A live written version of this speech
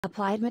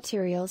Applied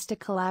Materials to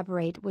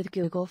collaborate with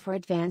Google for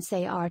advanced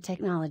AR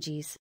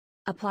technologies.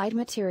 Applied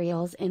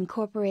Materials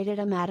Incorporated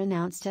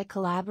announced a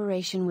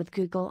collaboration with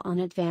Google on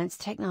advanced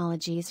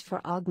technologies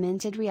for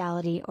augmented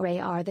reality or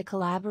AR. The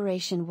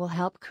collaboration will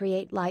help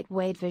create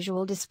lightweight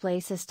visual display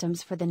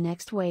systems for the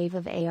next wave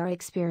of AR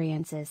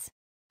experiences.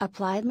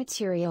 Applied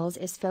Materials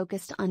is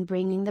focused on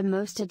bringing the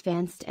most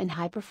advanced and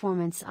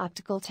high-performance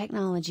optical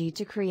technology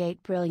to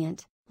create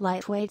brilliant,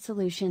 lightweight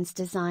solutions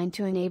designed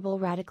to enable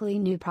radically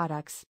new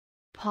products.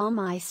 Paul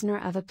Meissner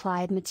of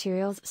Applied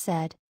Materials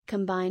said,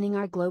 "Combining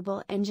our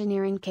global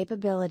engineering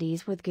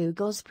capabilities with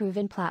Google's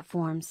proven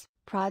platforms,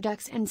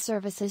 products and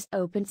services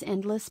opens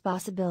endless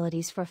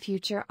possibilities for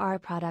future AR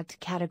product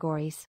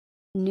categories."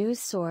 News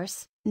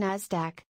source, Nasdaq.